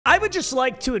I would just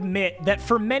like to admit that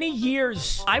for many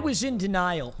years, I was in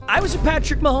denial. I was a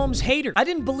Patrick Mahomes hater. I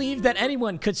didn't believe that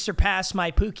anyone could surpass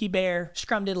my Pookie Bear,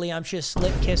 scrumdiddlyumptious,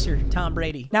 lip kisser, Tom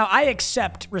Brady. Now, I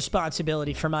accept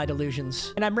responsibility for my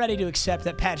delusions, and I'm ready to accept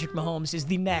that Patrick Mahomes is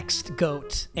the next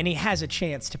GOAT, and he has a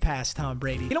chance to pass Tom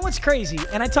Brady. You know what's crazy?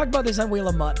 And I talked about this on Wheel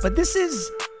of Mutt, but this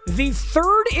is the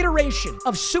third iteration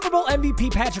of Super Bowl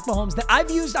MVP Patrick Mahomes that I've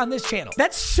used on this channel.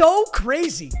 That's so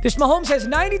crazy. This Mahomes has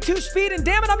 92 speed, and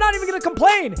damn it, I'm not even gonna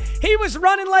complain. He was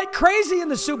running like crazy in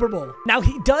the Super Bowl. Now,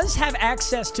 he does have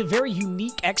access to very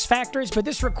unique X factors, but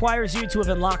this requires you to have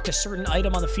unlocked a certain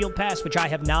item on the field pass, which I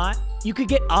have not. You could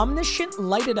get Omniscient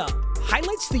Lighted Up.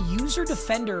 Highlights the user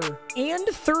defender and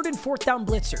third and fourth down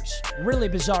blitzers. Really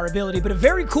bizarre ability, but a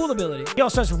very cool ability. He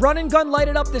also has Run and Gun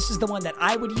Lighted Up. This is the one that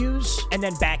I would use. And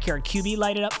then Backyard QB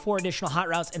Lighted Up, 4 additional hot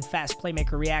routes and fast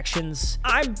playmaker reactions.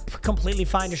 I'm completely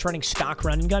fine just running stock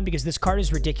Run and Gun because this card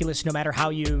is ridiculous no matter how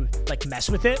you like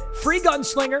mess with it. Free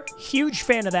Gunslinger, huge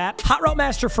fan of that. Hot Route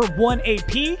Master for 1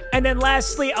 AP. And then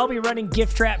lastly, I'll be running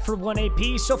Gift Wrap for 1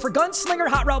 AP. So for Gunslinger,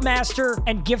 Hot Route Master,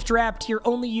 and Gift Wrap, you're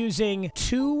only using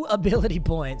 2 ability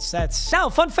points. That's now,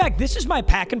 fun fact, this is my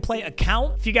pack and play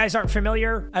account. If you guys aren't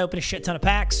familiar, I open a shit ton of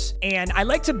packs, and I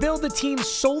like to build the team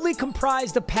solely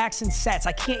comprised of packs and sets.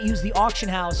 I can't use the auction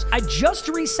house. I just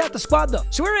reset the squad though,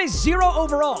 so we're a 0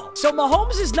 overall. So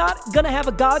Mahomes is not gonna have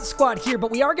a god squad here,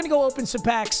 but we are gonna go open some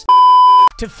packs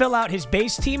to fill out his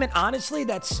base team, and honestly,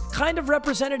 that's kind of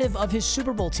representative of his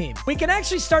Super Bowl team. We can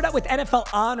actually start out with NFL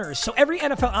honors. So every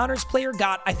NFL honors player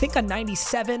got, I think, a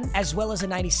 97 as well as a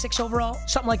 96 overall,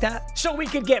 something like that. So we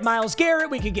could get Myles Garrett,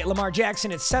 we could get Lamar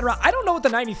Jackson, etc. I don't know what the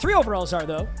 93 overalls are,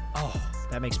 though. Oh,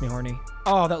 that makes me horny.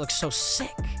 Oh, that looks so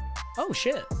sick. Oh,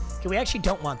 shit. Okay, we actually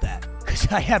don't want that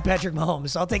because I have Patrick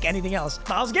Mahomes, so I'll take anything else.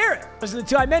 Myles Garrett. Those are the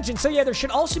 2 I mentioned. So yeah, there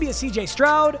should also be a CJ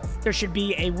Stroud. There should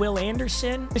be a Will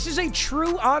Anderson. This is a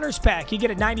true honors pack. You get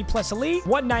a 90 plus elite,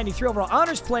 193 overall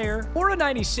honors player, or a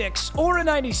 96, or a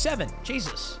 97.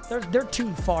 Jesus, they're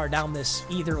too far down this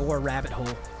either or rabbit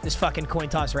hole. This fucking coin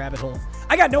toss rabbit hole.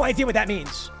 I got no idea what that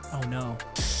means. Oh no.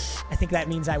 I think that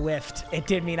means I whiffed. It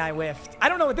did mean I whiffed. I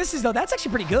don't know what this is though. That's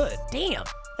actually pretty good. Damn.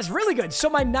 That's really good. So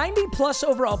my 90 plus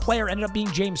overall player ended up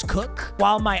being James Cook,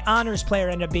 while my honors player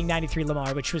ended up being 93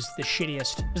 Lamar, which was the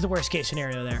shittiest. It was the worst case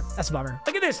scenario there. That's a bummer.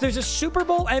 Look at this. There's a Super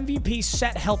Bowl MVP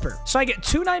set helper. So I get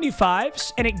 2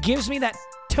 95s, and it gives me that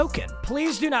token.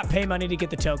 Please do not pay money to get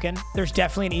the token. There's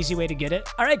definitely an easy way to get it.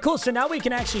 All right, cool. So now we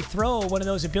can actually throw one of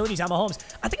those abilities on Mahomes.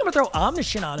 I think I'm gonna throw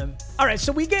Omniscient on him. All right,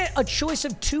 so we get a choice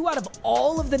of 2 out of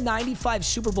all of the 95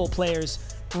 Super Bowl players.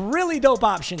 Really dope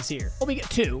options here. Well, we get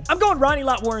 2. I'm going Ronnie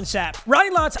Lott, Warren Sapp.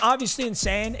 Ronnie Lott's obviously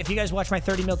insane. If you guys watch my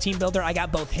 30 mil team builder, I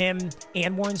got both him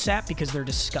and Warren Sapp because they're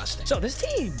disgusting. So this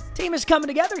team is coming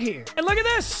together here. And look at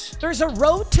this. There's a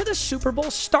Road to the Super Bowl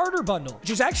starter bundle, which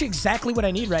is actually exactly what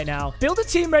I need right now. Build a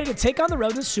team ready to take on the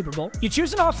road to the Super Bowl. You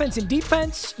choose an offense and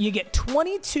defense. You get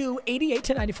 22 88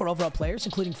 to 94 overall players,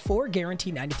 including 4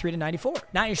 guaranteed 93 to 94.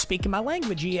 Now you're speaking my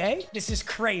language, EA. This is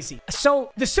crazy.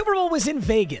 So the Super Bowl was in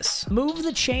Vegas. Move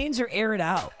the chains or air it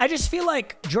out. I just feel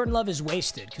like Jordan Love is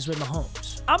wasted because with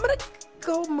Mahomes. I'm gonna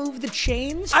go move the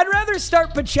chains. I'd rather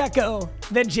start Pacheco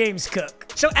than James Cook.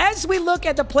 So as we look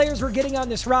at the players we're getting on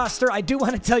this roster, I do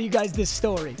want to tell you guys this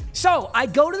story. So I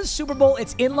go to the Super Bowl.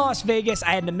 It's in Las Vegas.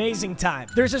 I had an amazing time.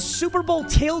 There's a Super Bowl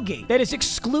tailgate that is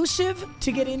exclusive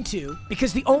to get into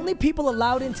because the only people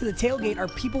allowed into the tailgate are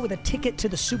people with a ticket to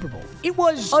the Super Bowl. It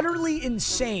was utterly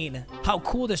insane how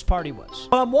cool this party was.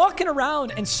 Well, I'm walking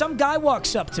around and some guy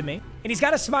walks up to me and he's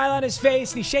got a smile on his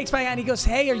face and he shakes my hand and he goes,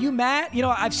 "Hey, are you Matt? You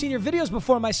know, I've seen your videos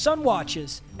before. My son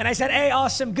watches." And I said, "Hey,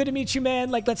 awesome. Good to meet you, man.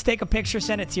 Like, let's take a picture,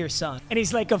 send it to your son." And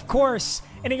he's like, "Of course."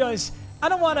 And he goes, I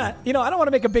don't want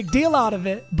to make a big deal out of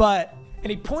it, but,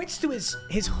 and he points to his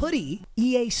hoodie,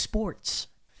 EA Sports.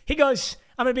 He goes,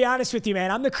 "I'm going to be honest with you, man.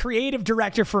 I'm the creative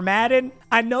director for Madden.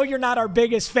 I know you're not our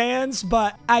biggest fans,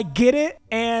 but I get it.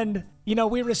 And, you know,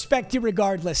 we respect you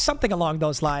regardless." Something along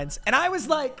those lines. And I was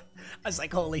like,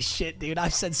 holy shit, dude.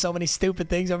 I've said so many stupid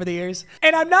things over the years.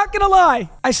 And I'm not going to lie.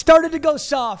 I started to go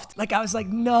soft. Like, I was like,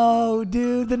 no,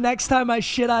 dude, the next time I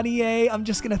shit on EA, I'm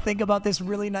just going to think about this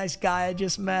really nice guy I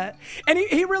just met. And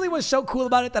he really was so cool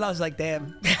about it that I was like,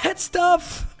 damn, that's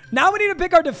tough. Now we need to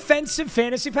pick our defensive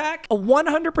fantasy pack. A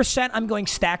 100% I'm going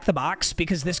stack the box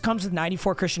because this comes with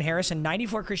 94 Christian Harris, and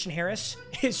 94 Christian Harris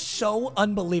is so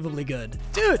unbelievably good.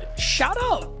 Dude, shout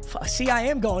out. See, I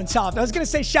am going soft. I was going to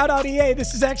say shout out EA.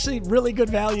 This is actually really good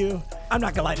value. I'm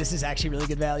not going to lie. This is actually really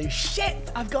good value.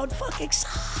 Shit, I've gone fucking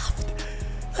soft.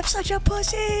 I'm such a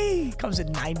pussy. Comes with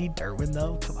 90 Derwin,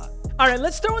 though. Come on. All right,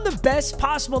 let's throw in the best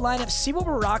possible lineup, see what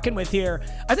we're rocking with here.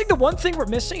 I think the one thing we're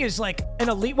missing is like an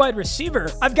elite wide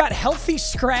receiver. I've got healthy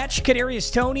scratch,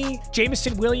 Kadarius Toney,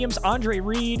 Jameson Williams, Andre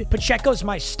Reed. Pacheco's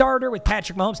my starter with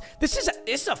Patrick Mahomes. This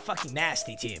is a fucking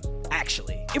nasty team,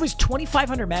 actually. It was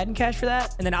 2,500 Madden cash for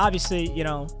that. And then obviously, you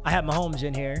know, I have Mahomes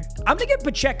in here. I'm gonna get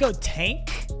Pacheco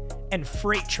tank and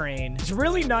freight train. It's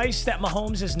really nice that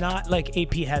Mahomes is not like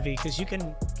AP heavy because you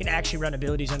can actually run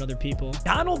abilities on other people.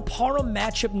 Donald Parham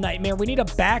matchup nightmare. We need a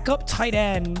backup tight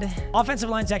end. Offensive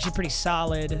line's actually pretty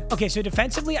solid. Okay, so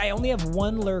defensively, I only have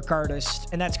one lurk artist,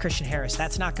 and that's Christian Harris.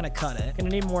 That's not gonna cut it. Gonna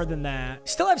need more than that.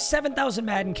 Still have 7,000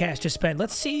 Madden cash to spend.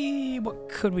 Let's see what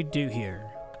could we do here.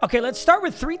 Okay, let's start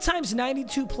with 3 times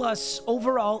 92 plus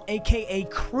overall, aka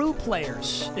crew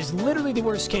players. Is literally the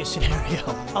worst case scenario.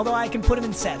 Although I can put him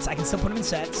in sets. I can still put him in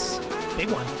sets. Big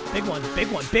one, big one,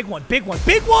 big one, big one, big one,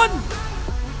 big one!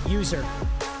 User.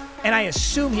 And I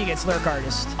assume he gets lurk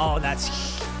artist. Oh, that's...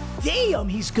 Damn,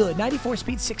 he's good. 94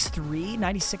 speed, 6'3",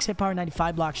 96 hit power,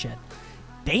 95 block shed.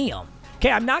 Damn.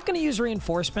 Okay, I'm not going to use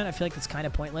reinforcement. I feel like it's kind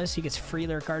of pointless. He gets free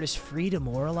lurk artist, free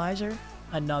demoralizer.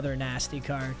 Another nasty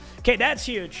card. Okay, that's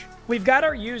huge. We've got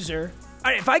our user.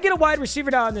 All right, if I get a wide receiver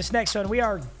down on this next one, we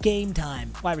are game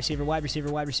time. Wide receiver, wide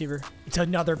receiver, wide receiver. It's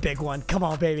another big one. Come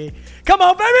on, baby. Come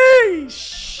on, baby!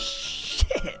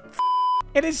 Shit.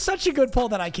 It is such a good pull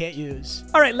that I can't use.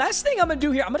 All right, last thing I'm going to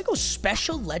do here, I'm going to go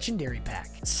special legendary pack.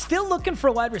 Still looking for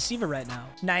a wide receiver right now.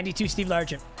 92 Steve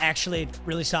Largent. Actually,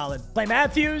 really solid. Clay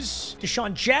Matthews,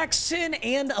 Deshaun Jackson,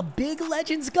 and a big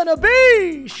legend's going to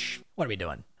be... What are we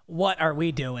doing? What are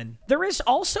we doing? There is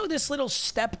also this little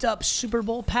stepped up Super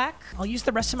Bowl pack. I'll use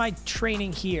the rest of my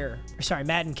training here. Or sorry,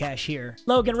 Madden cash here.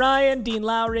 Logan Ryan, Dean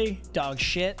Lowry, dog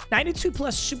shit. 92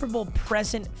 plus Super Bowl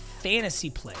present fantasy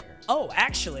player. Oh,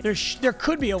 actually, there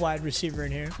could be a wide receiver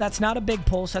in here. That's not a big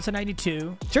pulse. That's a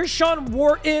 92. Tershawn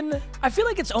Wharton. I feel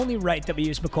like it's only right that we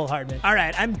use McCole Hardman. All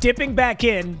right, I'm dipping back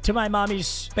in to my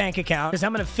mommy's bank account because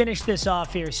I'm going to finish this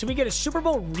off here. So we get a Super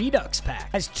Bowl Redux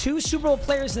pack. Has 2 Super Bowl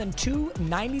players and then 2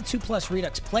 92 plus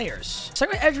Redux players. So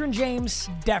Edgerrin James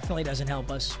definitely doesn't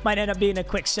help us. Might end up being a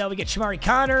quick sell. We get Shamari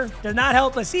Connor. Does not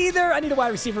help us either. I need a wide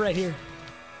receiver right here.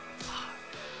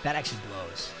 That actually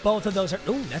blows. Both of those are...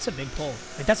 Ooh, that's a big pull.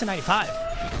 Wait, that's a 95.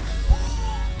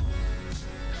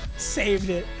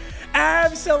 Saved it.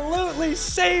 Absolutely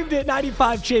saved it.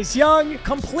 95 Chase Young.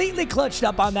 Completely clutched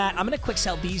up on that. I'm going to quick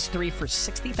sell these 3 for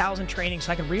 60,000 training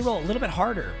so I can reroll a little bit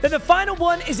harder. Then the final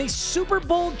one is a Super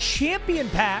Bowl champion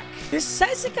pack. This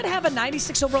says it could have a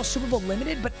 96 overall Super Bowl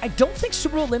limited, but I don't think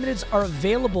Super Bowl limiteds are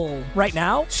available right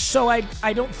now. So I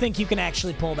don't think you can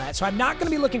actually pull that. So I'm not going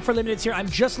to be looking for limiteds here. I'm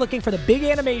just looking for the big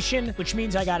animation, which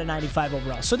means I got a 95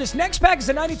 overall. So this next pack is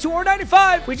a 92 or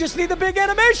 95. We just need the big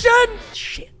animation.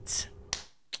 Shit.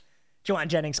 Juwan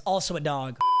Jennings, also a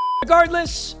dog.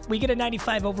 Regardless, we get a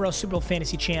 95 overall Super Bowl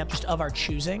fantasy champ just of our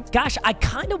choosing. Gosh, I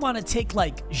kind of want to take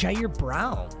like Jair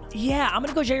Brown. Yeah, I'm going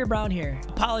to go Jair Brown here.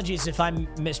 Apologies if I'm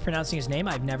mispronouncing his name.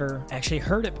 I've never actually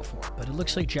heard it before, but it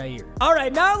looks like Jair. All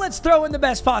right, now let's throw in the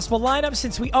best possible lineup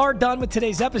since we are done with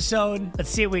today's episode. Let's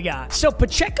see what we got. So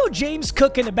Pacheco, James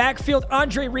Cook in the backfield,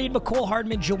 Andre Reed, McCole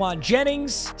Hardman, Juwan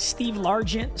Jennings, Steve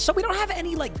Largent. So we don't have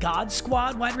any like God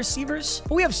Squad wide receivers,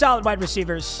 but we have solid wide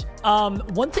receivers.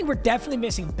 One thing we're definitely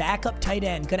missing, backup tight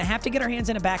end. Gonna have to get our hands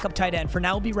in a backup tight end. For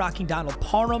now, we'll be rocking Donald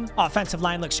Parham. Offensive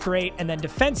line looks great. And then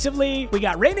defensively, we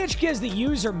got Ray Nitschke as the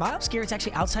user. Myles Garrett's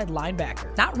actually outside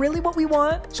linebacker. Not really what we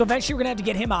want. So eventually, we're gonna have to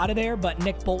get him out of there. But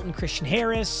Nick Bolton, Christian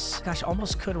Harris. Gosh,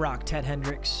 almost could rock Ted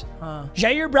Hendricks.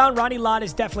 Jair Brown, Ronnie Lott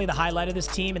is definitely the highlight of this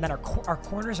team. And then our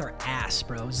corners are ass,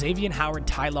 bro. Xavier Howard,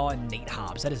 Ty Law, and Nate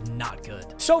Hobbs. That is not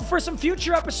good. So for some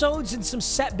future episodes and some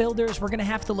set builders, we're gonna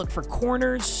have to look for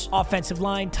corners, offensive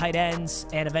line, tight ends,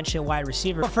 and eventually a wide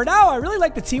receiver. But for now, I really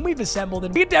like the team we've assembled,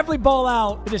 and we can definitely ball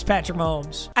out with this Patrick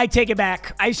Mahomes. I take it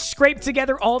back. I scraped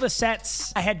together all the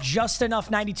sets. I had just enough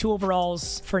 92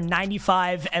 overalls for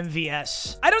 95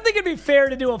 MVS. I don't think it'd be fair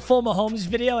to do a full Mahomes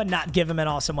video and not give him an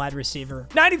awesome wide receiver.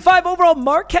 95 overall,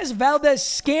 Marquez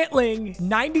Valdez-Scantling,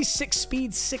 96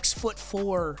 speed,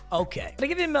 6'4". Okay. Can I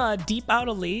give him a deep out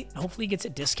elite? Hopefully he gets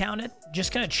it discounted.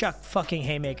 Just gonna chuck fucking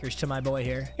haymakers to my boy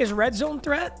here. He has red zone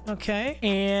threat. Okay.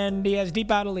 And he has deep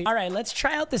out elite. All right, let's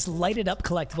try out this lighted up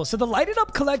collectible. So the lighted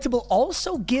up collectible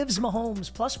also gives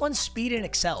Mahomes +1 speed and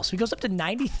excel. So he goes up to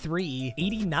 93,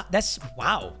 89. That's,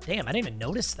 wow. Damn, I didn't even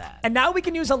notice that. And now we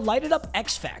can use a lighted up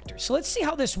X Factor. So let's see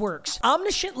how this works.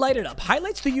 Omniscient lighted up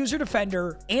highlights the user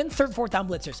defender and third, fourth down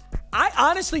blitzers.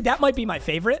 Honestly, that might be my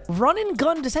favorite. Run and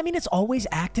gun, does that mean it's always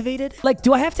activated? Like,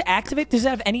 do I have to activate? Does it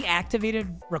have any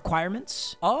activated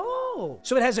requirements? Oh,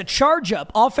 so it has a charge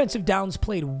up, offensive downs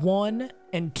played 1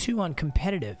 and 2 on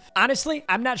competitive. Honestly,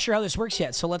 I'm not sure how this works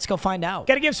yet, so let's go find out.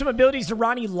 Gotta give some abilities to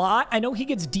Ronnie Lott. I know he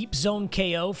gets Deep Zone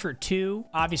KO for 2.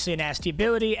 Obviously a nasty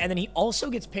ability. And then he also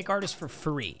gets Pick Artist for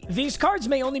free. These cards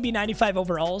may only be 95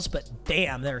 overalls, but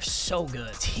damn, they're so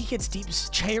good. He gets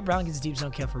Jair Brown gets Deep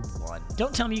Zone KO for 1.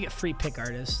 Don't tell me you get free Pick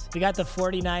Artist. We got the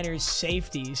 49ers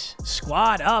safeties.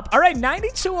 Squad up. All right,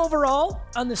 92 overall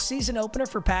on the season opener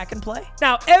for Pack and Play.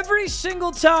 Now, every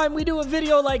single time we do a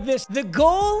video like this, the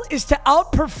goal is to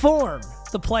outperform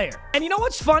the player. And you know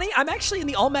what's funny? I'm actually in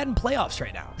the All Madden playoffs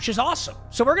right now, which is awesome.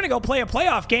 So we're going to go play a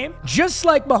playoff game just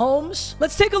like Mahomes.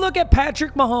 Let's take a look at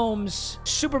Patrick Mahomes'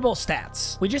 Super Bowl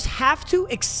stats. We just have to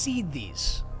exceed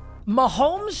these.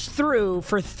 Mahomes threw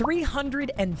for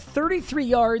 333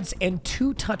 yards and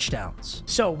 2 touchdowns.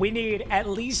 So we need at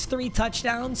least 3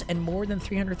 touchdowns and more than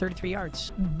 333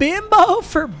 yards. Bimbo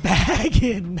for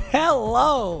bagging.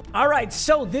 Hello. All right,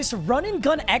 so this run and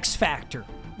gun X factor.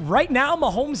 Right now,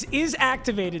 Mahomes is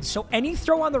activated, so any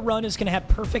throw on the run is going to have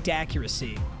perfect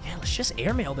accuracy. Yeah, let's just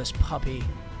airmail this puppy.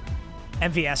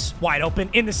 MVS, wide open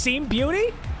in the seam.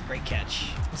 Beauty. Great catch.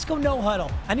 Let's go no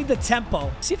huddle. I need the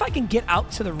tempo. See if I can get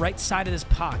out to the right side of this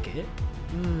pocket.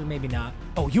 Maybe not.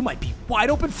 Oh, you might be wide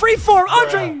open. Freeform,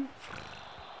 Andre.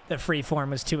 The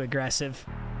freeform was too aggressive.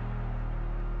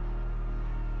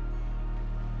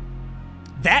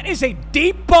 That is a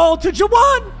deep ball to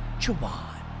Jawan.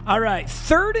 All right,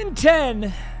 3rd and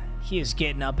 10. He is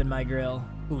getting up in my grill.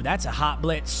 Ooh, that's a hot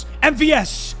blitz.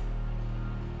 MVS.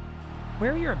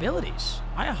 Where are your abilities?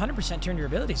 I 100% turned your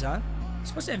abilities on. You're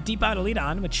supposed to have deep out elite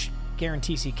on, which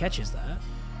guarantees he catches that.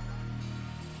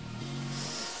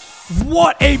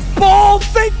 What a ball!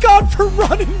 Thank God for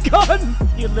run and gun.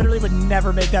 You literally would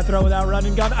never make that throw without run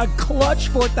and gun. A clutch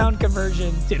 4th down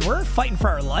conversion. Dude, we're fighting for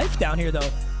our life down here, though.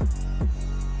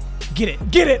 Get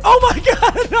it. Get it. Oh, my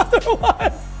God. Another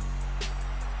one.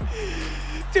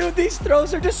 Dude, these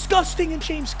throws are disgusting in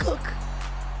James Cook.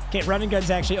 Okay, run and gun's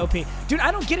actually OP. Dude,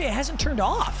 I don't get it. It hasn't turned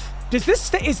off. Does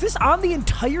this is this on the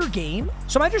entire game?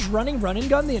 So am I just running run and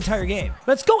gun the entire game?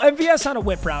 Let's go MVS on a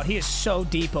whip route. He is so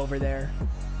deep over there.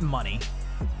 Money.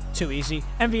 Too easy.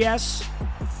 MVS.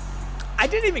 I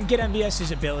didn't even get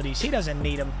MVS's abilities. He doesn't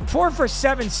need them. 4 for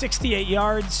 7, 68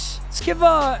 yards.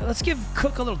 Let's give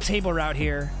Cook a little table route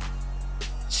here.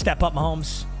 Step up,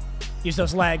 Mahomes. Use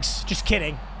those legs. Just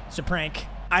kidding. It's a prank.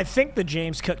 I think the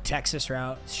James Cook Texas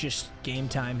route. It's just game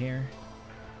time here.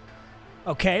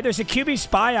 Okay, there's a QB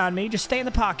spy on me. Just stay in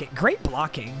the pocket. Great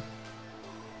blocking.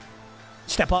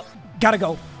 Step up. Gotta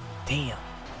go. Damn.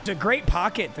 It's a great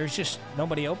pocket. There's just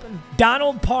nobody open.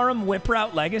 Donald Parham whip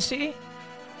route legacy.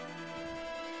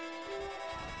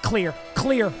 Clear.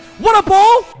 Clear. What a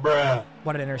ball! Bruh.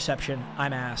 What an interception.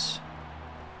 I'm ass.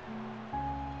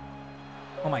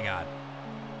 Oh my God.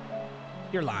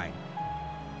 You're lying.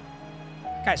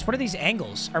 Guys, what are these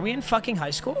angles? Are we in fucking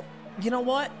high school? You know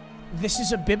what? This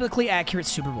is a biblically accurate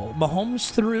Super Bowl.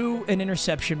 Mahomes threw an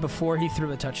interception before he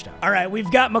threw a touchdown. All right, we've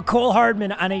got McCole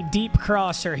Hardman on a deep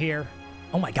crosser here.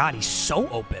 Oh my God, he's so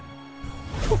open.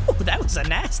 That was a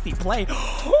nasty play.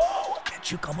 That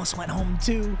juke almost went home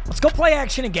too. Let's go play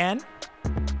action again.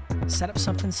 Set up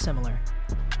something similar.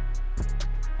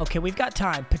 Okay, we've got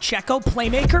time. Pacheco,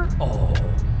 playmaker. Oh.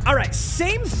 All right,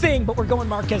 same thing, but we're going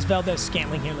Marquez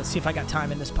Valdez-Scantling here. Let's see if I got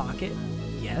time in this pocket.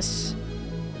 Yes.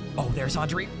 Oh, there's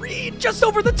Andre Reed just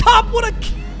over the top. What a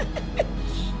catch.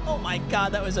 Oh, my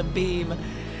God, that was a beam.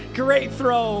 Great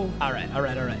throw. All right.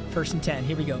 1st and 10.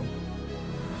 Here we go.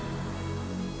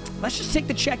 Let's just take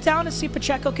the check down and see if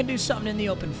Pacheco can do something in the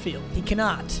open field. He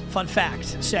cannot. Fun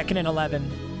fact. 2nd and 11.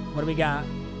 What do we got?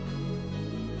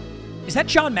 Is that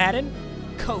John Madden?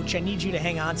 Coach, I need you to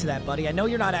hang on to that, buddy. I know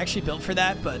you're not actually built for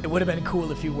that, but it would have been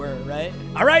cool if you were, right?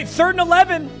 All right, 3rd and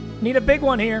 11. Need a big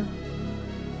one here.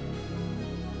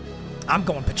 I'm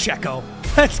going Pacheco.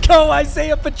 Let's go,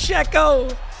 Isaiah Pacheco.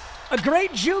 A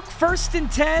great juke, 1st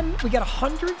and 10. We got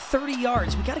 130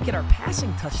 yards. We got to get our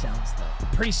passing touchdowns, though.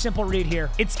 Pretty simple read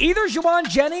here. It's either Juwan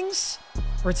Jennings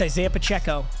or it's Isaiah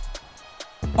Pacheco.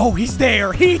 Oh, he's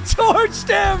there. He torched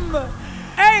him.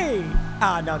 Hey.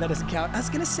 No, that doesn't count. I was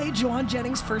going to say Juwan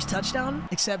Jennings' 1st touchdown,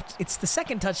 except it's the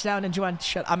 2nd touchdown, and Juwan,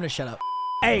 I'm going to shut up.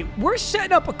 Hey, we're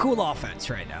setting up a cool offense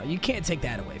right now. You can't take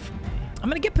that away from me. I'm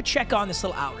going to get Pacheco on this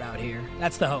little out route here.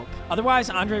 That's the hope.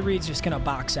 Otherwise, Andre Reed's just going to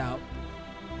box out.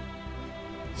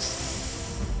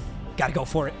 Gotta go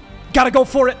for it. Gotta go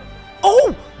for it.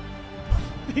 Oh!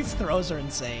 These throws are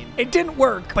insane. It didn't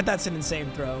work, but that's an insane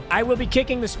throw. I will be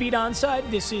kicking the speed onside.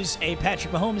 This is a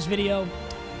Patrick Mahomes video.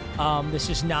 This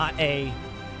is not a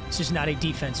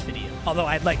defense video. Although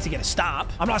I'd like to get a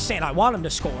stop. I'm not saying I want him to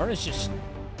score. It's just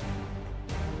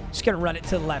gonna run it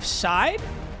to the left side.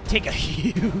 Take a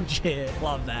huge hit.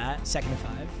 Love that. 2nd and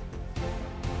 5.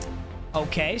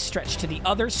 Okay, stretch to the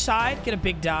other side. Get a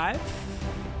big dive.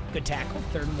 Good tackle.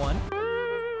 3rd and 1.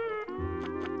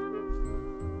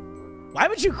 Why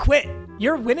would you quit?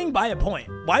 You're winning by a point.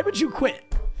 Why would you quit?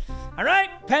 All right,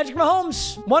 Patrick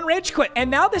Mahomes, 1 rage quit.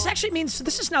 And now this actually means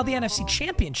this is now the NFC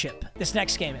Championship. This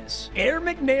next game is Air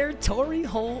McNair, Torrey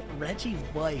Holt, Reggie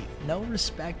White. No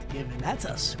respect given. That's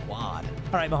a squad.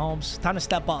 All right, Mahomes, time to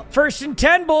step up. 1st and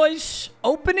 10, boys.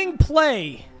 Opening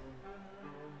play.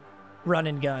 Run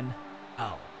and gun.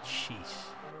 Oh, jeez.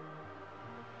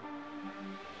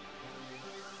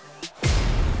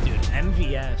 Dude,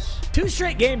 MVS. 2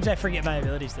 straight games, I forget my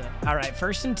abilities, though. All right,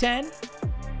 1st and 10.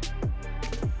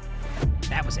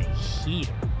 That was a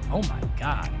heater. Oh, my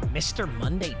God. Mr.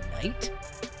 Monday Night?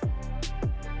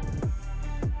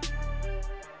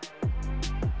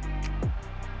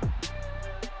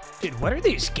 Dude, what are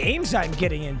these games I'm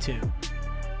getting into?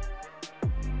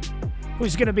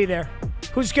 Who's going to be there?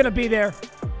 Who's going to be there?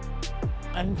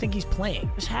 I don't think he's playing.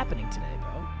 What's happening today,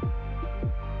 bro?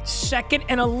 2nd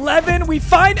and 11. We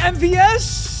find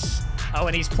MVS. Oh,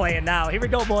 and he's playing now. Here we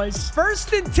go, boys.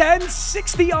 1st and 10,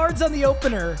 60 yards on the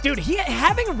opener. Dude,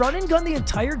 having a run and gun the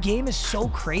entire game is so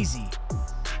crazy.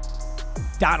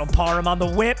 Donald Parham on the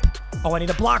whip. Oh, I need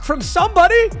a block from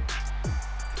somebody.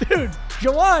 Dude,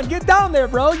 Jawan, get down there,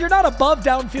 bro. You're not above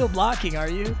downfield blocking, are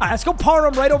you? All right, let's go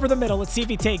Parham right over the middle. Let's see if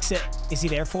he takes it. Is he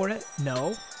there for it?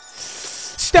 No.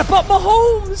 Step up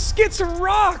Mahomes. Gets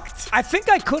rocked. I think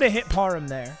I could have hit Parham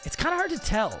there. It's kind of hard to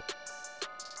tell.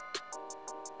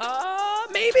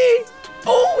 Maybe.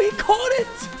 Oh, he caught it.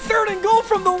 3rd and goal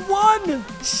from the 1.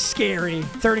 Scary.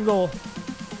 3rd and goal.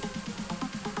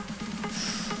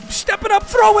 Stepping up,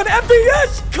 throwing.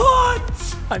 MVS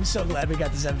caught. I'm so glad we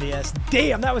got this MVS.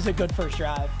 Damn, that was a good first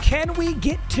drive. Can we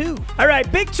get 2? All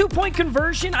right, big 2-point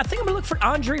conversion. I think I'm going to look for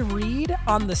Andre Reed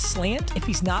on the slant. If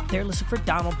he's not there, let's look for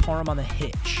Donald Parham on the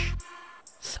hitch.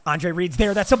 Andre Reed's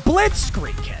there. That's a blitz.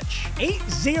 Great catch.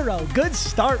 8-0. Good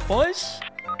start, boys.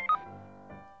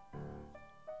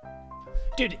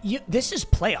 Dude, this is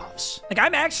playoffs. Like,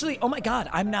 I'm actually, oh my God,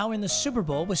 I'm now in the Super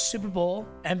Bowl with Super Bowl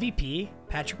MVP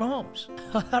Patrick Mahomes.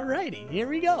 Alrighty, here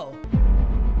we go.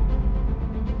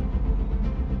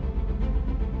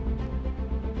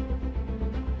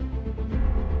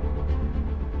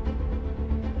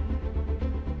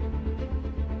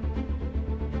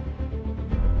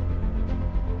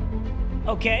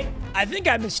 Okay, I think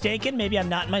I'm mistaken. Maybe I'm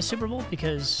not in my Super Bowl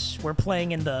because we're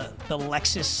playing in the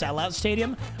Lexus Sellout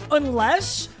Stadium.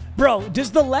 Unless, bro,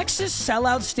 does the Lexus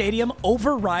Sellout Stadium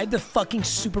override the fucking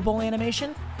Super Bowl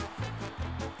animation?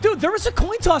 Dude, there was a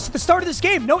coin toss at the start of this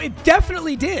game. No, it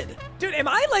definitely did. Dude, am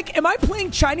I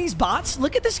playing Chinese bots?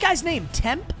 Look at this guy's name,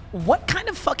 Temp. What kind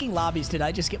of fucking lobbies did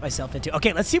I just get myself into?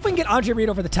 Okay, let's see if we can get Andre Reed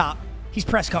over the top. He's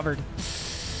press covered.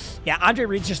 Yeah, Andre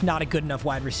Reed's just not a good enough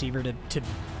wide receiver to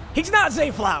He's not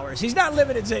Zay Flowers. He's not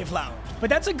limited Zay Flowers. But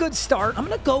that's a good start. I'm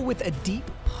going to go with a deep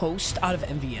post out of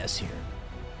MVS here.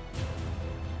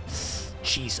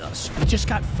 Jesus. We just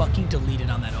got fucking deleted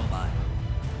on that O-line.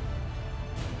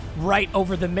 Right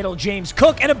over the middle, James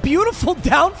Cook. And a beautiful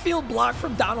downfield block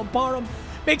from Donald Parham.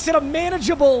 Makes it a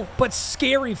manageable but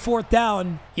scary 4th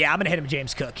down. Yeah, I'm going to hit him,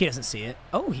 James Cook. He doesn't see it.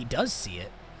 Oh, he does see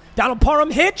it. Donald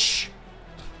Parham hitch.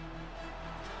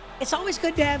 It's always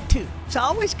good to have 2. It's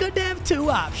always good to have 2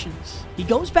 options. He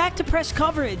goes back to press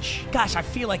coverage. Gosh, I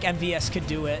feel like MVS could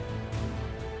do it.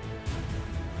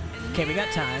 Okay, we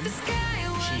got time.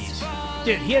 Jeez.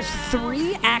 Dude, he has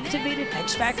 3 activated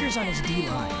X Factors on his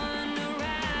D-line.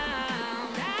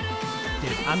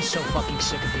 Dude, I'm so fucking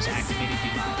sick of these activated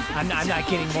D-line. I'm not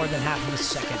getting more than half of a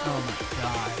second. Oh, my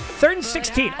God. 3rd and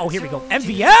 16. Oh, here we go.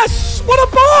 MVS! What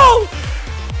a ball!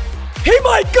 He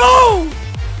might go!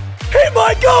 He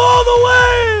might go all the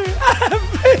way!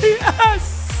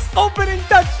 MVS! Opening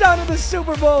touchdown of the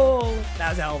Super Bowl. That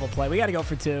was a hell of a play. We got to go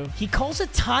for 2. He calls a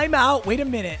timeout. Wait a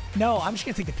minute. No, I'm just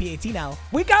going to take the PAT now.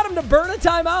 We got him to burn a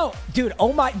timeout. Dude,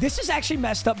 oh my. This is actually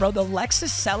messed up, bro. The Lexus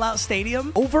Sellout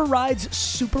Stadium overrides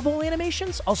Super Bowl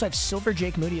animations. Also, I have Silver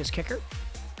Jake Moody as kicker.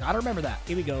 Gotta remember that.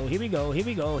 Here we go. Here we go. Here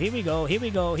we go. Here we go. Here we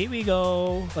go. Here we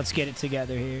go. Let's get it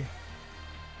together here.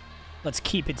 Let's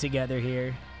keep it together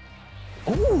here.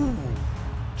 Ooh,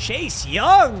 Chase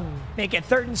Young. Make it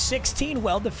 3rd and 16.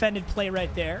 Well-defended play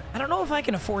right there. I don't know if I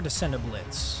can afford to send a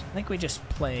blitz. I think we just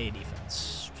play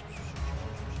defense.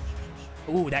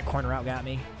 Ooh, that corner route got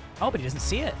me. Oh, but he doesn't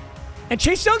see it. And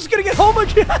Chase Young's going to get home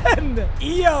again.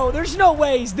 Yo, there's no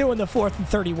way he's doing the 4th and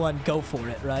 31. Go for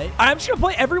it, right? I'm just going to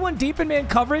play everyone deep in man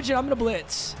coverage, and I'm going to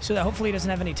blitz so that hopefully he doesn't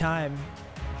have any time.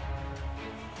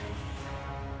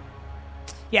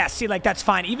 Yeah, see, like, that's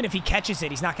fine. Even if he catches it,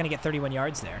 he's not going to get 31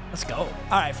 yards there. Let's go. All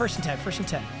right, 1st and 10, 1st and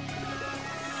 10.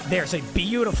 There's a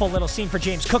beautiful little scene for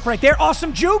James Cook right there.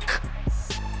 Awesome juke.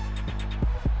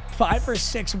 5 for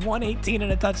 6, 118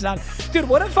 and a touchdown. Dude,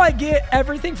 what if I get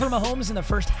everything from Mahomes in the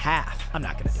first half? I'm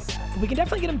not going to do that. But we can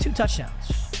definitely get him 2 touchdowns.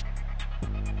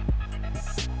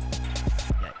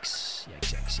 Yikes,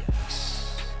 yikes, yikes,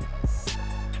 yikes.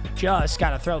 Just got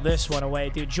to throw this one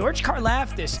away, dude. George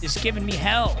Karlaftis is giving me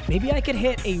hell. Maybe I could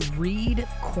hit a read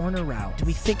corner route. Do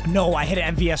we think? No, I hit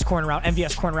an MVS corner route.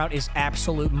 MVS corner route is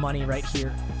absolute money right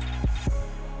here.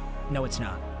 No, it's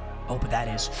not. Oh, but that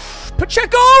is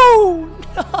Pacheco!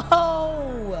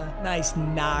 No! Nice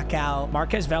knockout.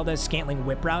 Marquez Valdez-Scantling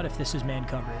whip route if this is man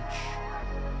coverage.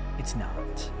 It's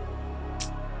not.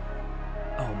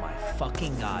 Oh, my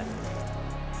fucking God.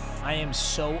 I am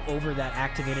so over that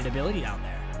activated ability down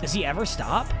there. Does he ever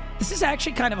stop? This is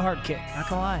actually kind of a hard kick. Not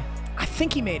gonna lie. I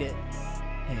think he made it.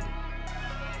 He did.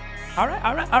 All right,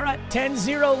 all right, all right.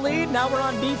 10-0 lead. Now we're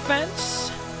on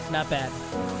defense. Not bad.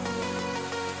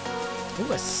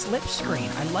 Ooh, a slip screen.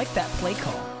 I like that play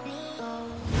call.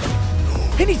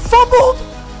 And he fumbled!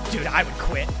 Dude, I would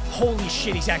quit. Holy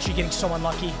shit, he's actually getting so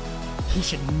unlucky. He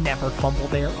should never fumble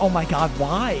there. Oh my God,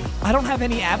 why? I don't have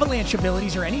any avalanche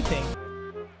abilities or anything.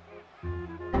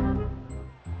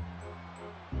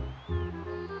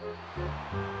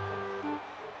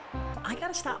 I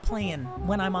gotta stop playing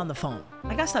when I'm on the phone.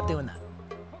 I gotta stop doing that.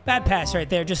 Bad pass right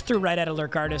there. Just threw right at a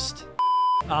lurk artist.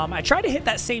 I tried to hit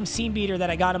that same seam beater that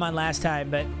I got him on last time,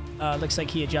 but looks like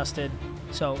he adjusted.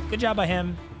 So, good job by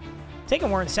him. Taking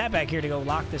Warren Sapp back here to go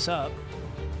lock this up.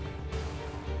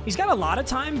 He's got a lot of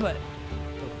time, but...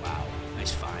 Oh, wow.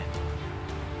 Nice find.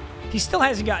 He still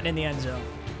hasn't gotten in the end zone.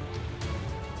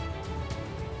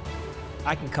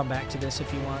 I can come back to this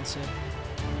if he wants it.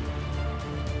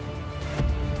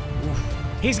 Oof.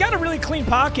 He's got a really clean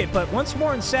pocket, but once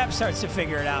Warren Sapp starts to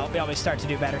figure it out, we always start to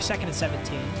do better. 2nd and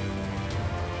 17.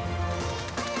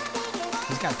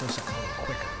 He's got to throw something a little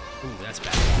quicker. Ooh, that's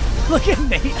bad. Look at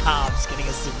Nate Hobbs getting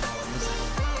a Super Bowl.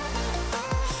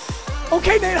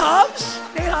 Okay, Nate Hobbs.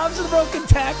 Nate Hobbs with a broken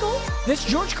tackle. This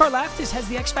George Karlaftis has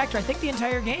the X factor, I think, the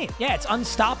entire game. Yeah, it's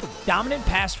unstoppable. Dominant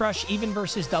pass rush, even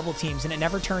versus double teams, and it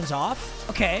never turns off.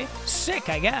 Okay, sick,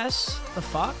 I guess. The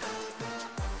fuck?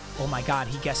 Oh my God,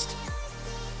 he guessed.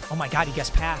 Oh my God, he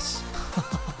guessed pass.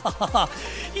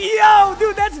 Yo,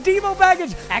 dude, that's Demo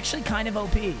baggage. Actually, kind of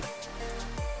OP.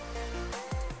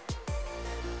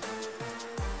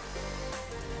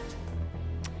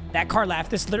 That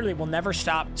Karlaftis literally will never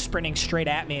stop sprinting straight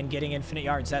at me and getting infinite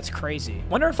yards. That's crazy.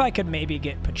 Wonder if I could maybe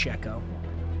get Pacheco.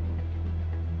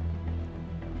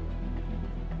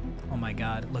 Oh my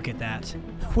God, look at that.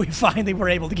 We finally were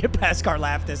able to get past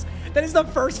Karlaftis. That is the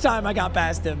first time I got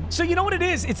past him. So you know what it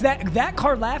is? It's that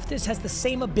Karlaftis has the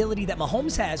same ability that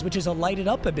Mahomes has, which is a lighted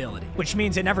up ability, which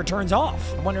means it never turns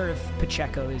off. I wonder if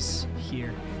Pacheco is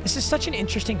here. This is such an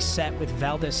interesting set with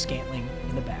Valdez-Scantling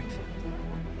in the backfield.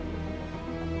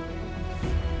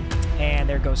 And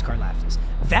there goes Karlaftis.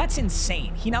 That's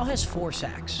insane. He now has 4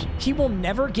 sacks. He will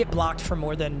never get blocked for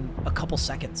more than a couple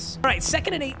seconds. All right,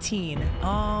 2nd and 18.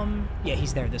 Yeah,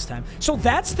 he's there this time. So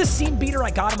that's the seam beater I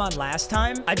got him on last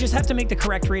time. I just have to make the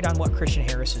correct read on what Christian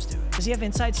Harris is doing. Does he have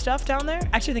inside stuff down there?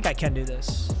 I actually think I can do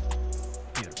this.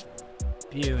 Beautiful.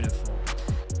 Beautiful.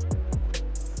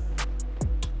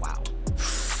 Wow.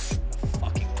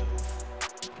 Fucking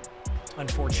move.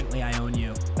 Unfortunately, I own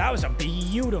you. That was a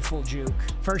beautiful juke.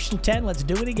 1st and 10, let's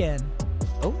do it again.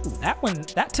 Oh, that one,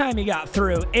 that time he got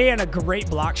through. And a great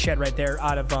block shed right there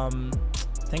out of, I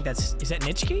think that's, is that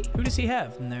Nitschke? Who does he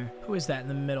have in there? Who is that in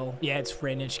the middle? Yeah, it's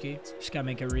Ray Nitschke. Just gotta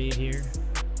make a read here.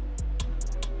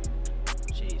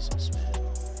 Jesus, man.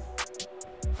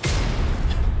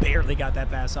 Barely got that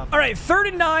pass off. All right, 3rd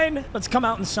and 9. Let's come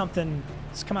out in something.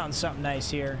 Let's come out in something nice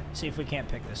here. See if we can't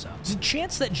pick this up. There's a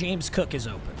chance that James Cook is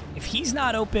open. If he's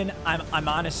not open, I'm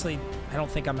honestly, I don't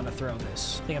think I'm gonna throw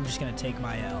this. I think I'm just gonna take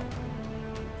my L.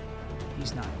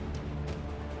 He's not.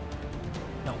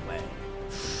 No way.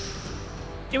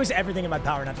 It was everything in my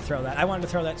power not to throw that. I wanted to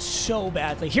throw that so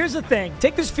badly. Here's the thing.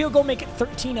 Take this field goal, make it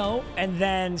 13-0, and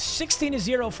then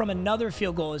 16-0 from another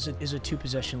field goal is a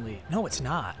 2-possession lead. No, it's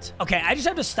not. Okay, I just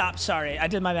have to stop. Sorry, I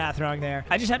did my math wrong there.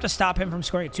 I just have to stop him from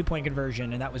scoring a 2-point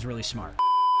conversion, and that was really smart.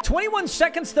 21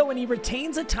 seconds, though, and he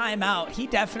retains a timeout. He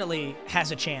definitely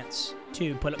has a chance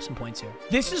to put up some points here.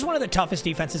 This is one of the toughest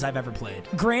defenses I've ever played.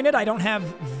 Granted, I don't have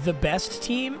the best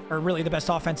team, or really the best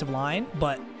offensive line,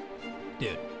 but,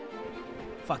 dude,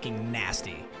 fucking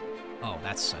nasty. Oh,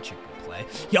 that's such a good play.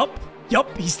 Yup.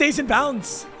 Yup, he stays in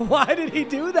bounds. Why did he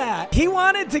do that? He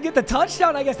wanted to get the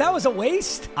touchdown. I guess that was a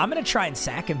waste. I'm going to try and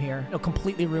sack him here. It'll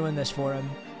completely ruin this for him.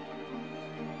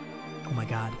 Oh my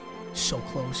God. So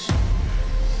close.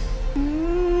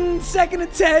 2nd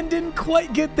and 10. Didn't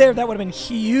quite get there. That would have been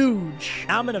huge.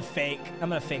 I'm going to fake. I'm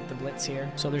going to fake the blitz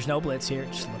here. So there's no blitz here.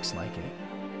 It just looks like it.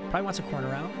 Probably wants a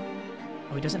corner out.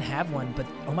 Oh, he doesn't have one, but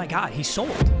oh my God, he's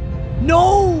sold.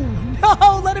 No,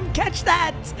 let him catch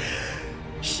that.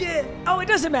 Shit. Oh, it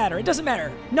doesn't matter. It doesn't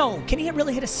matter. No, can he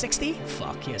really hit a 60?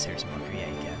 Fuck, he has Harrison Bunker. Yeah,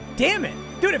 he can. Damn it.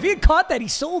 Dude, if he had caught that, he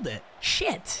sold it.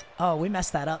 Shit. Oh, we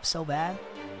messed that up so bad.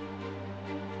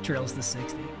 Drills the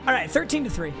 60. All right,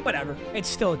 13-3. Whatever. It's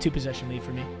still a 2-possession lead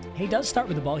for me. He does start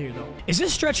with the ball here, though. Is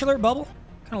this stretch alert bubble?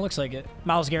 Kind of looks like it.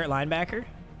 Myles Garrett linebacker.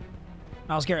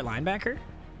 Myles Garrett linebacker.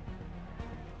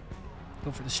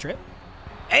 Go for the strip.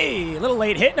 Hey, a little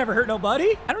late hit. Never hurt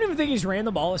nobody. I don't even think he's ran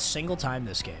the ball a single time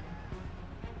this game.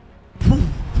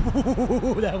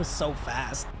 That was so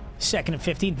fast. 2nd and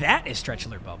 15. That is stretch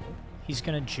alert bubble. He's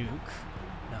going to juke.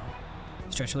 No.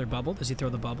 Stretch alert bubble. Does he throw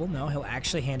the bubble? No, he'll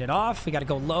actually hand it off. We got to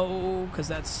go low because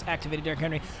that's activated Derrick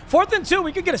Henry. 4th and 2.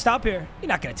 We could get a stop here. You're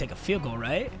not going to take a field goal,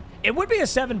 right? It would be a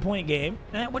 7-point game.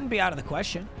 That wouldn't be out of the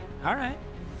question. All right.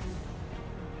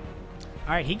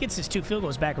 All right, he gets his 2 field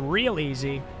goals back real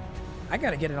easy. I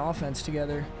got to get an offense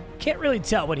together. Can't really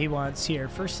tell what he wants here.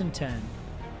 1st and 10.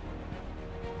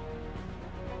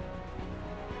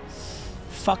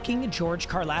 Fucking George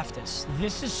Karlaftis.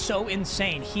 This is so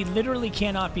insane. He literally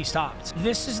cannot be stopped.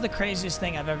 This is the craziest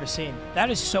thing I've ever seen. That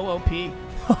is so OP.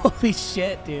 Holy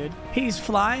shit, dude. He's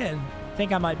flying. I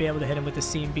think I might be able to hit him with the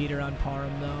seam beater on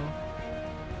Parham, though.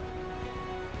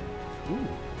 Ooh.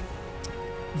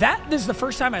 That is the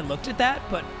first time I looked at that,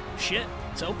 but shit,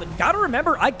 it's open. Gotta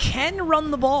remember, I can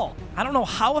run the ball. I don't know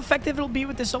how effective it'll be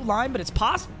with this O-line, but it's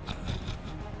possible.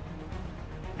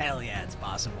 Hell yeah, it's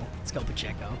possible. Let's go,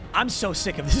 Pacheco. I'm so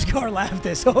sick of this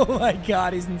Karlaftis. Oh my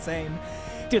God, he's insane.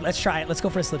 Dude, let's try it. Let's go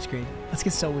for a slip screen. Let's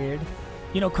get so weird.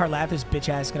 You know, Karlaftis bitch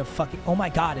ass is gonna fucking... Oh my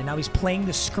God, and now he's playing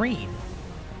the screen.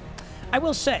 I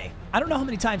will say, I don't know how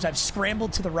many times I've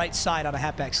scrambled to the right side on a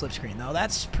halfback slip screen, though.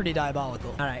 That's pretty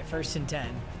diabolical. All right, 1st and 10.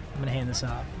 I'm going to hand this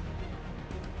off.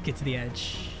 Get to the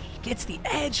edge. Get to the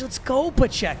edge. Let's go,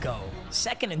 Pacheco.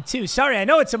 2nd and 2. Sorry, I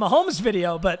know it's a Mahomes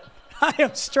video, but I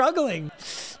am struggling.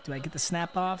 Do I get the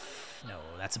snap off? No,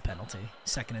 that's a penalty.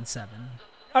 2nd and 7.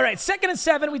 All right, 2nd and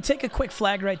 7. We take a quick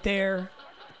flag right there.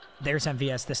 There's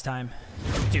MVS this time.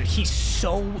 Dude, he's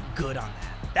so good on that.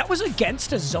 That was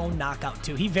against a zone knockout,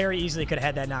 too. He very easily could have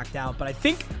had that knocked out, but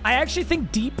I actually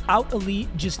think deep out elite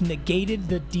just negated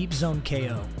the deep zone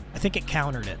KO. I think it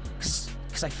countered it, because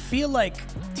I feel like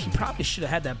he probably should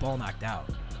have had that ball knocked out.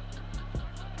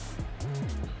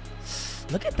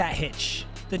 Look at that hitch.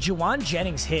 The Juwan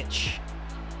Jennings hitch.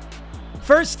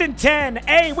 1st and 10.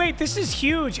 Hey, wait, this is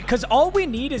huge, because all we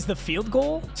need is the field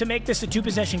goal to make this a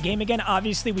 2-possession game again.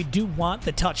 Obviously, we do want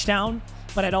the touchdown,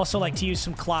 but I'd also like to use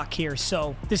some clock here.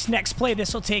 So this next play,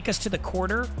 this will take us to the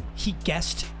quarter. He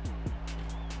guessed.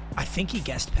 I think he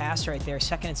guessed pass right there.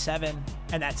 2nd and 7,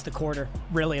 and that's the quarter.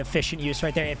 Really efficient use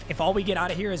right there. If all we get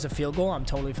out of here is a field goal, I'm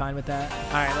totally fine with that.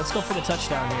 All right, let's go for the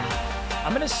touchdown here.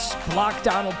 I'm going to block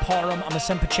Donald Parham. I'm going to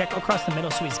send Pacheco across the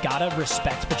middle, so he's got to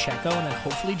respect Pacheco, and then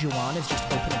hopefully Juwan is just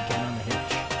open again on the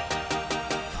hitch.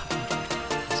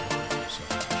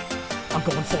 I'm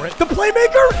going for it. The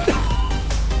playmaker!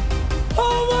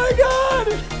 Oh my God!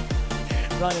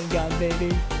 Run and gun,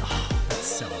 baby. Oh, that's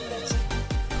so amazing.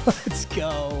 Let's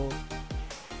go.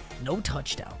 No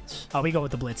touchdowns. Oh, we go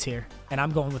with the blitz here. And I'm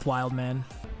going with Wild Man.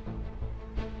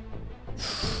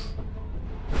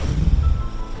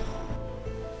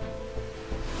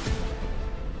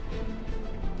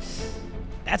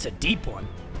 That's a deep one.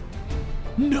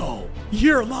 No,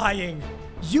 you're lying.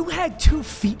 You had 2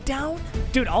 feet down?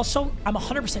 Dude, also, I'm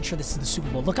 100% sure this is the Super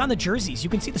Bowl. Look on the jerseys. You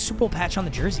can see the Super Bowl patch on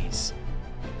the jerseys.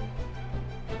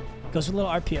 Goes with a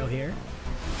little RPO here.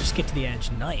 Just get to the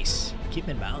edge. Nice. Keep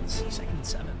him in bounds. 2nd and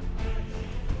 7.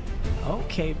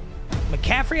 Okay.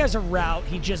 McCaffrey has a route.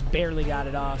 He just barely got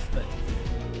it off, but...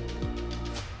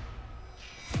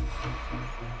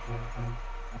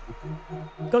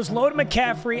 Goes low to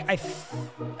McCaffrey. I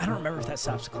don't remember if that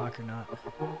stops the clock or not.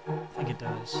 I think it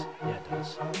does. Yeah, it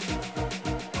does.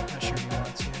 Not sure he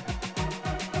wants here.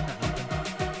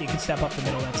 You can step up the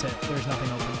middle. That's it. There's nothing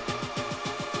open.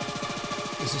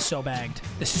 This is so bagged.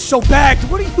 This is so bagged.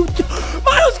 What are you doing?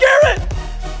 Myles Garrett!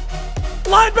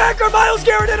 Linebacker Myles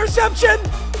Garrett interception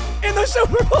in the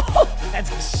Super Bowl.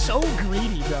 That's so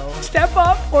greedy, bro. Step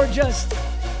up or just...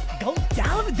 go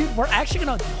down, dude. We're actually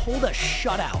going to hold a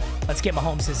shutout. Let's get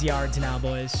Mahomes his yards now,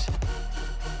 boys.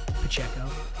 Pacheco.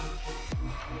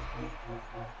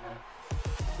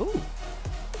 Ooh.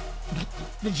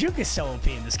 The juke is so OP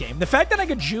in this game. The fact that I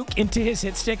could juke into his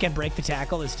hit stick and break the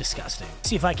tackle is disgusting.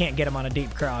 See if I can't get him on a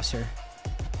deep crosser.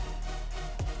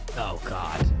 Oh,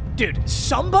 God. Dude,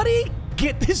 somebody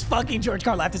get this fucking George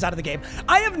Karlaftis out of the game.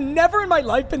 I have never in my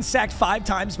life been sacked 5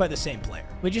 times by the same player.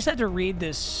 We just had to read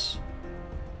this.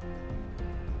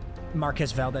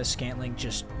 Marquez Valdez-Scantling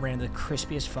just ran the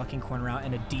crispiest fucking corner out,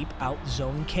 and a deep out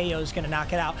zone KO is going to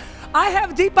knock it out. I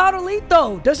have deep out elite,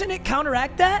 though. Doesn't it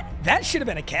counteract that? That should have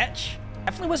been a catch.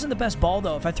 Definitely wasn't the best ball,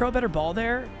 though. If I throw a better ball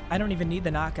there, I don't even need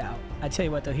the knockout. I tell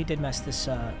you what, though, he did mess this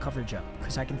coverage up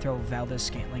because I can throw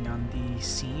Valdez-Scantling on the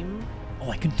seam. Oh,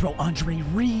 I can throw Andre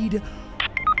Reed.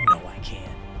 No, I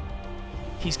can't.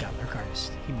 He's got lurk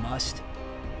artist. He must.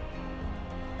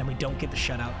 And we don't get the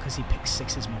shutout because he pick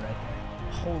sixes me right there.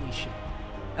 Holy shit.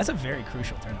 That's a very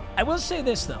crucial turnover. I will say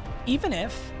this, though. Even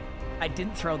if I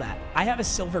didn't throw that, I have a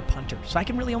silver punter, so I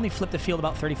can really only flip the field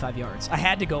about 35 yards. I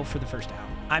had to go for the first down.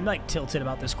 I'm, like, tilted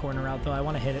about this corner route, though. I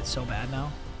want to hit it so bad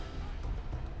now.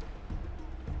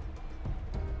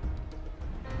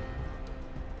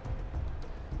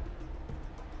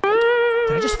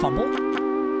 Did I just fumble?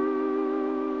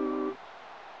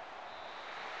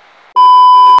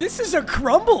 This is a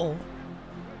crumble.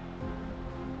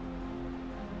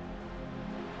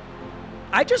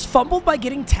 I just fumbled by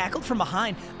getting tackled from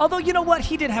behind. Although, you know what?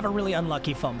 He did have a really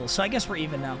unlucky fumble, so I guess we're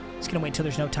even now. He's going to wait till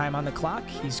there's no time on the clock.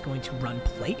 He's going to run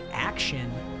play action.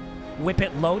 Whip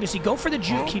it low. Does he go for the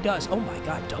juke? He does. Oh, my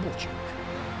God. Double juke.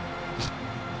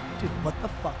 Dude, what the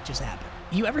fuck just happened?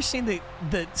 You ever seen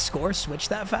the score switch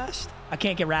that fast? I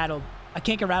can't get rattled. I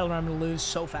can't get rattled or I'm going to lose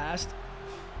so fast.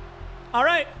 All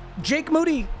right. Jake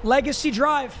Moody, legacy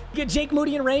drive. Get Jake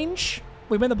Moody in range.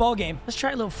 We win the ball game. Let's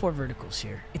try a little 4 verticals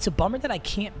here. It's a bummer that I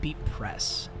can't beat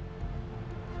press.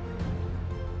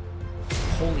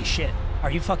 Holy shit.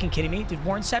 Are you fucking kidding me? Did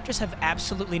Warren Sapp just have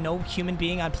absolutely no human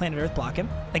being on planet Earth block him?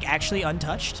 Like, actually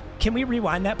untouched? Can we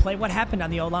rewind that play? What happened on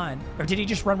the O-line? Or did he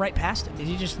just run right past him? Did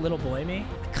he just little boy me?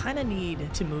 I kind of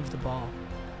need to move the ball.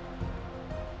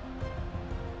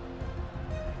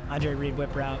 Andre Reed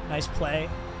whip route. Nice play.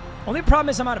 Only problem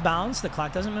is I'm out of bounds. The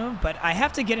clock doesn't move, but I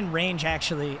have to get in range,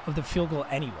 actually, of the field goal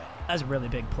anyway. That was a really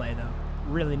big play, though.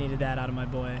 Really needed that out of my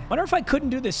boy. Wonder if I couldn't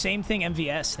do the same thing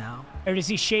MVS now. Or does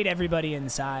he shade everybody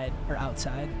inside or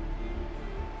outside?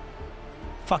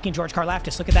 Fucking George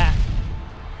Karlaftis, look at that.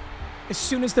 As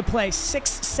soon as the play, 6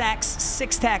 sacks,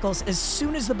 6 tackles. As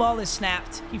soon as the ball is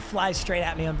snapped, he flies straight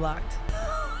at me unblocked.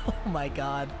 Oh, my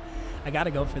God. I got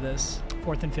to go for this.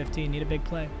 4th and 15. Need a big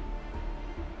play.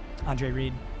 Andre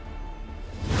Reed.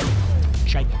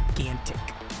 Gigantic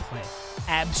play.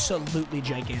 Absolutely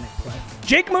gigantic play.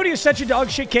 Jake Moody is such a dog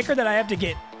shit kicker that I have to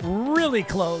get really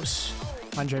close.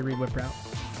 Andre Reed whip route.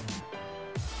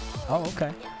 Oh,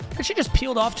 okay. Actually just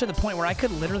peeled off to the point where I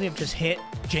could literally have just hit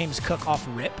James Cook off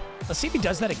rip. Let's see if he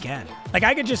does that again. Like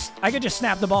I could just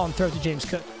snap the ball and throw it to James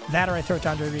Cook. That or I throw it to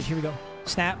Andre Reed. Here we go.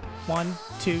 Snap. 1,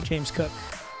 2, James Cook.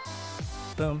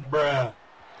 Boom. Bruh.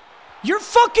 You're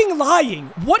fucking lying.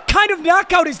 What kind of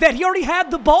knockout is that? He already had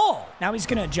the ball. Now he's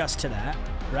going to adjust to that,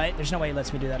 right? There's no way he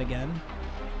lets me do that again.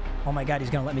 Oh, my God.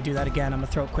 He's going to let me do that again. I'm going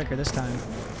to throw it quicker this time.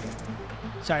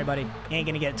 Sorry, buddy. You ain't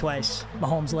going to get it twice.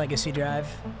 Mahomes legacy drive.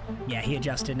 Yeah, he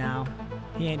adjusted now.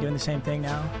 He ain't doing the same thing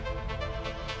now.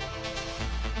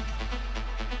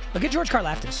 Look at George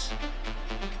Karlaftis.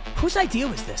 Whose idea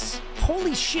was this?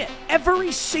 Holy shit.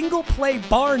 Every single play,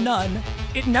 bar none,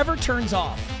 it never turns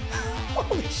off.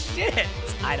 Holy shit.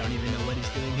 I don't even know what he's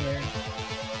doing here.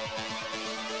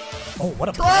 Oh, what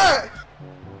a play.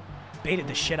 Baited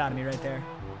the shit out of me right there.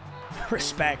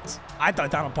 Respect. I thought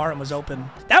Donald Parham was open.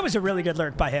 That was a really good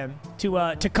lurk by him.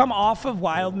 To come off of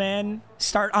Wildman,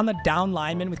 start on the down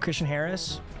lineman with Christian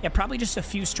Harris. Yeah, probably just a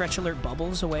few stretch alert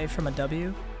bubbles away from a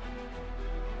W.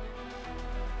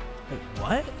 Wait,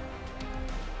 what?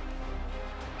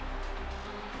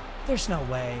 There's no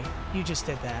way you just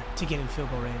did that to get in field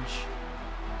goal range.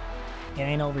 It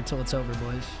ain't over till it's over,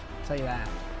 boys. I'll tell you that.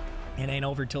 It ain't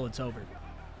over till it's over.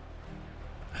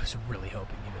 I was really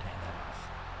hoping he would hand that off.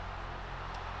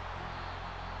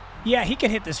 Yeah, he could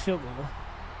hit this field goal.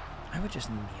 I would just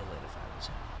kneel it if I was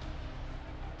him.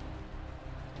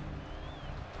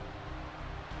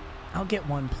 I'll get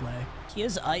one play. He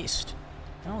is iced.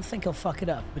 I don't think he'll fuck it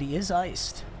up, but he is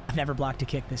iced. I've never blocked a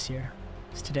kick this year.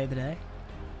 Is today the day?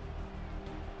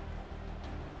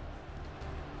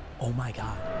 Oh my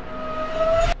God.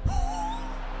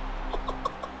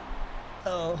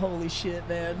 Oh, holy shit,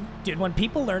 man. Dude, when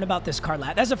people learn about this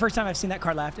Karlaftis, that's the first time I've seen that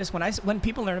Karlaftis. When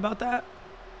people learn about that,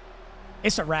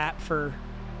 it's a wrap for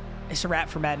It's a wrap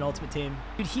for Madden Ultimate Team.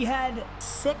 Dude, he had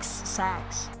 6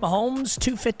 sacks. Mahomes,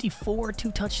 254,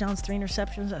 2 touchdowns, 3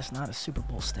 interceptions. That's not a Super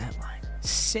Bowl stat line.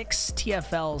 6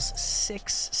 TFLs,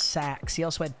 6 sacks. He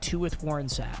also had 2 with Warren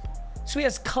Sapp. So he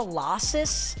has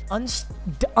Colossus,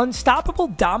 unstoppable,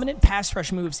 dominant pass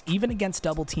rush moves, even against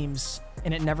double teams,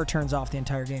 and it never turns off the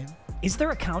entire game. Is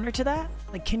there a counter to that?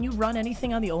 Like, can you run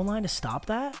anything on the O-line to stop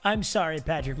that? I'm sorry,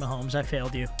 Patrick Mahomes. I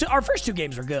failed you. So our first 2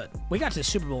 games were good. We got to the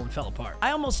Super Bowl and fell apart.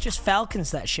 I almost just Falcons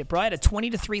that shit, bro. I had a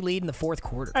 20-3 lead in the 4th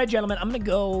quarter. All right, gentlemen, I'm going to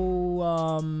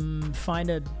go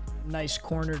find a nice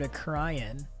corner to cry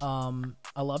in.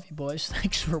 I love you, boys.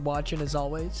 Thanks for watching, as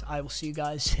always. I will see you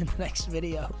guys in the next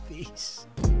video. Peace.